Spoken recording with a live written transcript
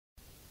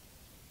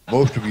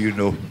Most of you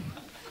know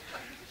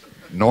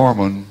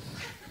Norman,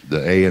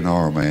 the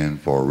A&R man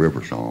for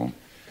River Song,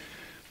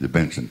 the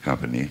Benson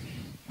Company.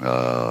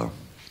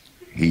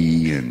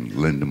 He and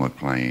Linda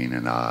McLean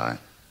and I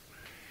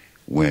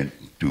went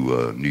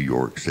to New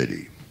York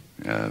City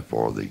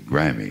for the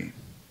Grammy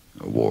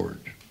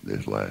Awards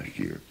this last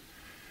year.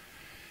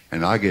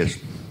 And I guess,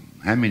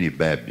 how many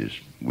Baptists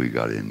we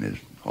got in this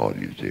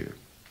audience here?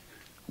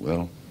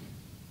 Well,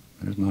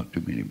 there's not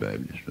too many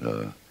Baptists.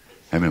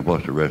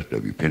 What's the rest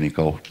of you?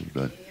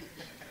 Pentecostals?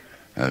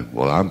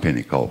 Well, I'm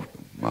Pentecostal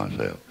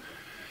myself.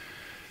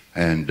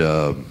 And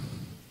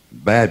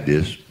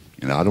Baptists,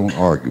 and I don't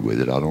argue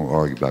with it, I don't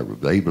argue about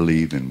it, they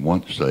believe in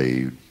once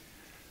saved,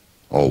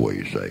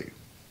 always saved.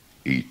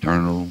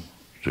 Eternal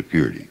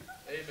security.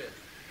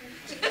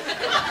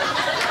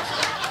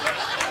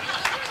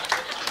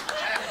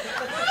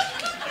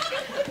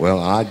 Well,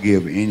 I'd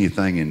give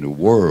anything in the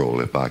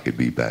world if I could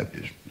be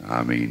Baptist.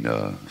 I mean,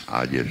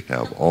 I just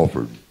have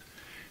offered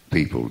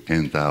people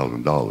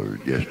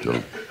 $10,000 just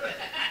to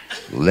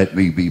let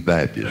me be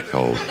Baptist,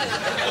 because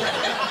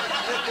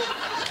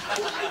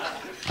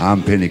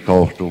I'm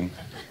Pentecostal,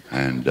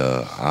 and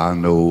I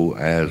know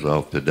as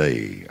of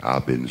today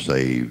I've been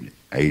saved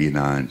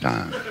 89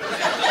 times.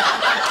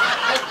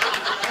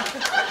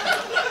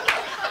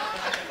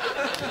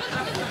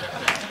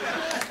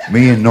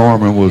 Me and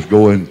Norman was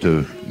going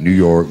to New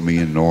York. Me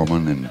and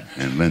Norman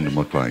and Linda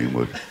McLean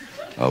was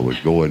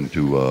going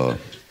to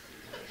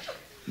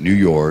New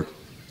York,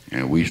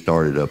 and we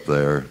started up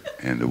there,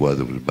 and the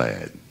weather was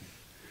bad.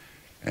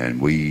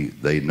 And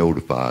they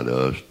notified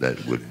us that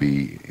it would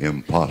be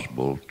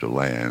impossible to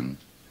land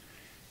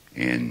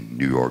in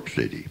New York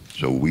City.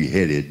 So we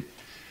headed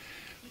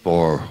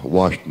for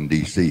Washington,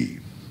 D.C.,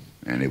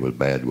 and it was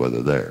bad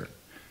weather there.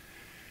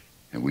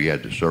 And we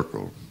had to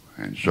circle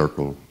and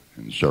circle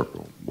and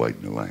circle,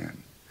 waiting to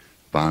land.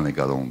 Finally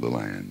got on the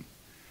land,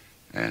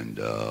 and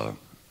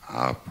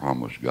I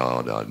promised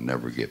God I'd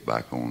never get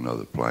back on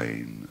another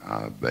plane.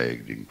 I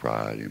begged and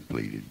cried and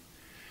pleaded.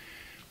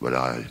 But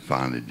I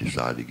finally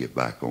decided to get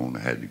back on.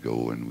 I had to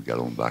go, and we got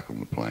on back on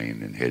the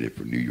plane and headed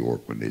for New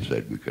York when they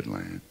said we could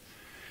land.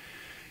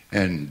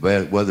 And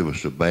weather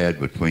was so bad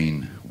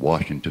between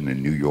Washington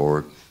and New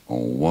York,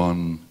 on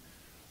one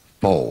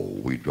fall,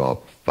 we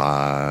dropped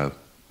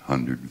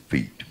 500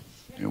 feet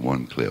in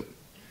one clip.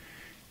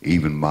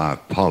 Even my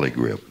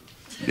polygrip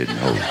didn't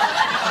hold it.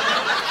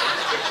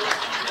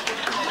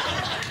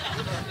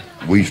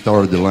 We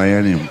started to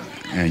land,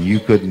 and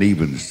you couldn't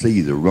even see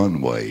the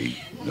runway.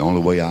 The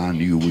only way I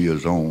knew we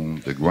was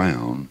on the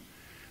ground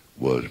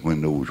was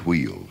when those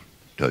wheels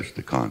touched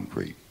the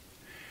concrete.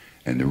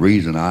 And the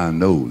reason I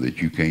know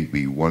that you can't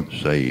be once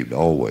saved,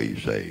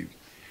 always saved,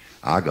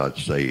 I got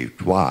saved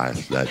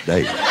twice that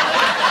day.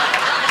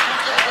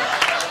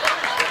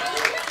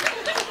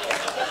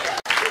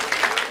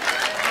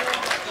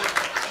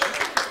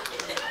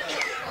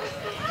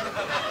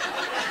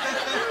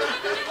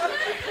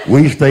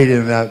 We stayed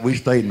in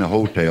the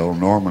hotel.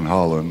 Norman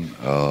Holland,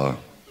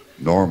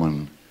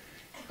 Norman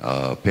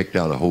picked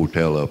out a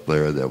hotel up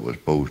there that was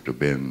supposed to have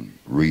been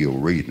real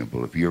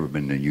reasonable. If you've ever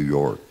been to New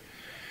York,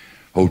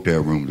 hotel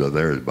rooms up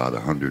there is about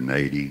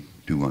 $180,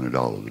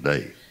 $200 a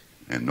day.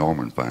 And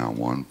Norman found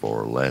one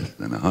for less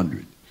than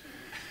 $100.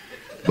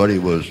 But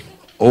it was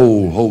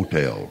old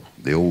hotel,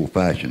 the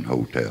old-fashioned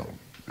hotel.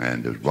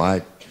 And it was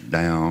right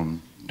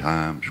down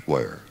Times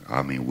Square.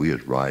 I mean, we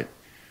was right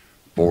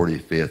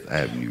 45th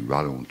Avenue,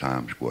 right on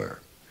Times Square.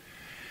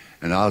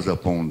 And I was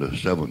up on the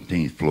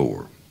 17th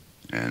floor.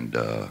 And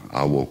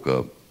I woke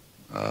up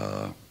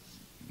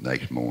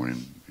next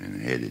morning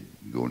and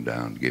going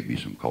down to get me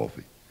some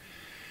coffee.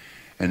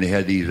 And they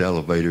had these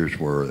elevators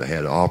where they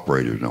had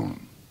operators on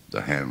them, the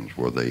handles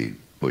where they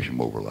push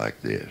them over like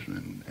this.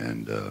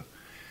 And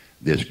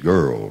this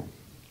girl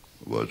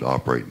was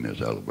operating this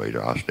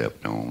elevator. I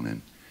stepped on,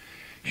 and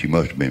she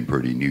must have been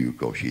pretty new,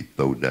 because she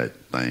throwed that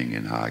thing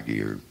in high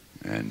gear.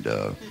 And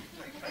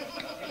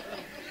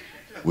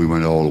we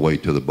went all the way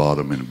to the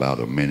bottom in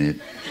about a minute,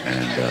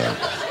 and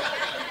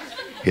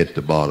hit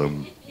the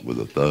bottom with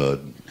a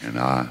thud, and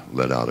I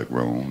let out a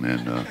groan.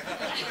 And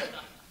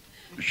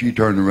she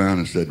turned around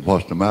and said,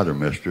 "What's the matter,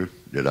 mister?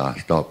 Did I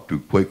stop too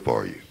quick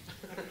for you?"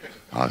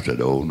 I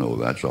said, "Oh, no,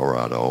 that's all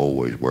right. I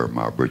always wear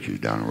my britches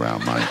down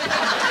around my ankle."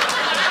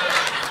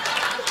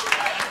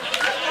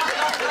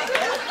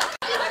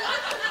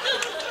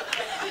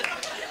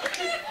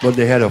 But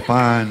they had a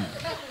fine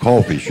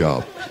coffee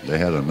shop. They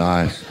had a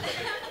nice,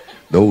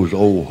 those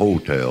old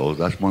hotels,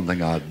 that's one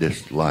thing I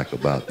dislike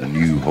about the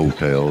new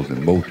hotels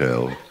and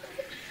motels.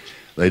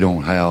 They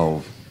don't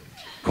have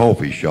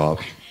coffee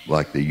shops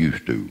like they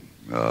used to.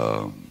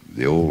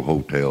 The old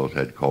hotels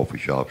had coffee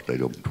shops.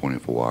 They'd open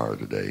 24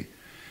 hours a day.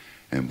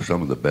 And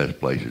some of the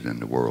best places in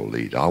the world to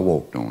eat. I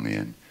walked on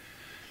in,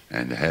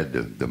 and had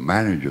the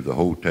manager of the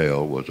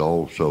hotel was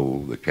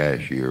also the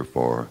cashier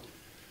for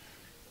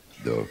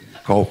the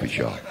coffee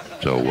shop.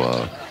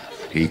 So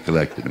he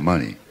collected the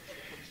money.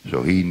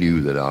 So he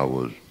knew that I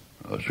was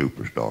a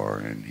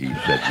superstar, and he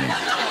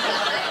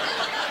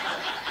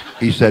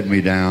set me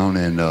down,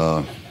 and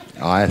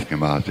I asked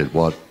him, I said,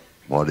 what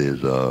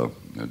is a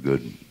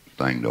good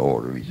thing to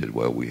order? He said,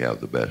 well, we have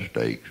the best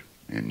steaks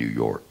in New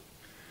York.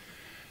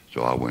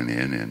 So I went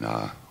in and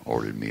I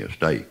ordered me a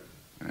steak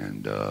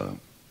and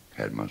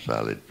had my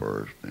salad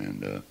first.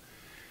 And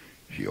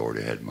she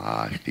already had my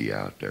iced tea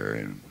out there.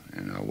 And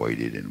I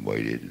waited and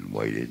waited and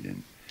waited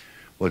and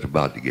was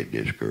about to get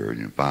discouraged.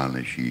 And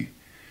finally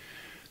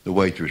the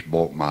waitress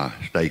brought my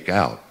steak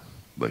out,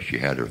 but she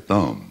had her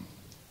thumb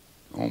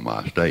on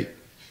my steak.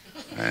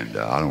 And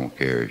I don't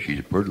care. She's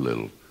a pretty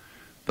little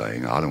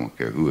thing. I don't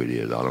care who it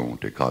is. I don't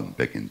want their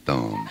cotton-picking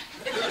thumb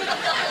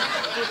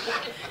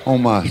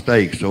on my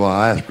steak. So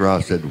I asked her,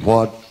 I said,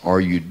 what are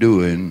you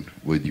doing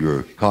with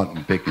your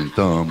cotton-picking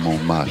thumb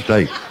on my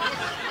steak?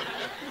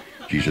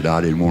 She said,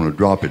 I didn't want to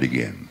drop it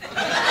again.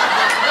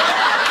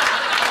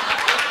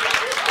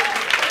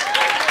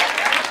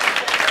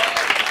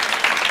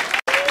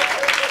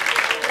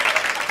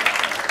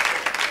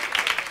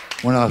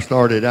 When I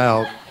started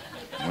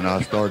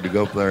to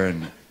go up there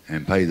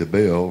and pay the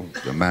bill,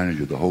 the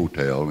manager of the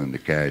hotel and the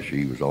cashier,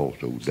 he was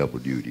also double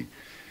duty.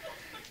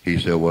 He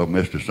said, well,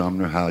 Mr.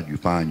 Sumner, how'd you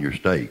find your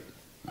steak?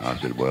 I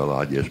said, well,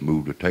 I just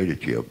moved a tater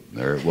chip.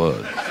 There it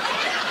was.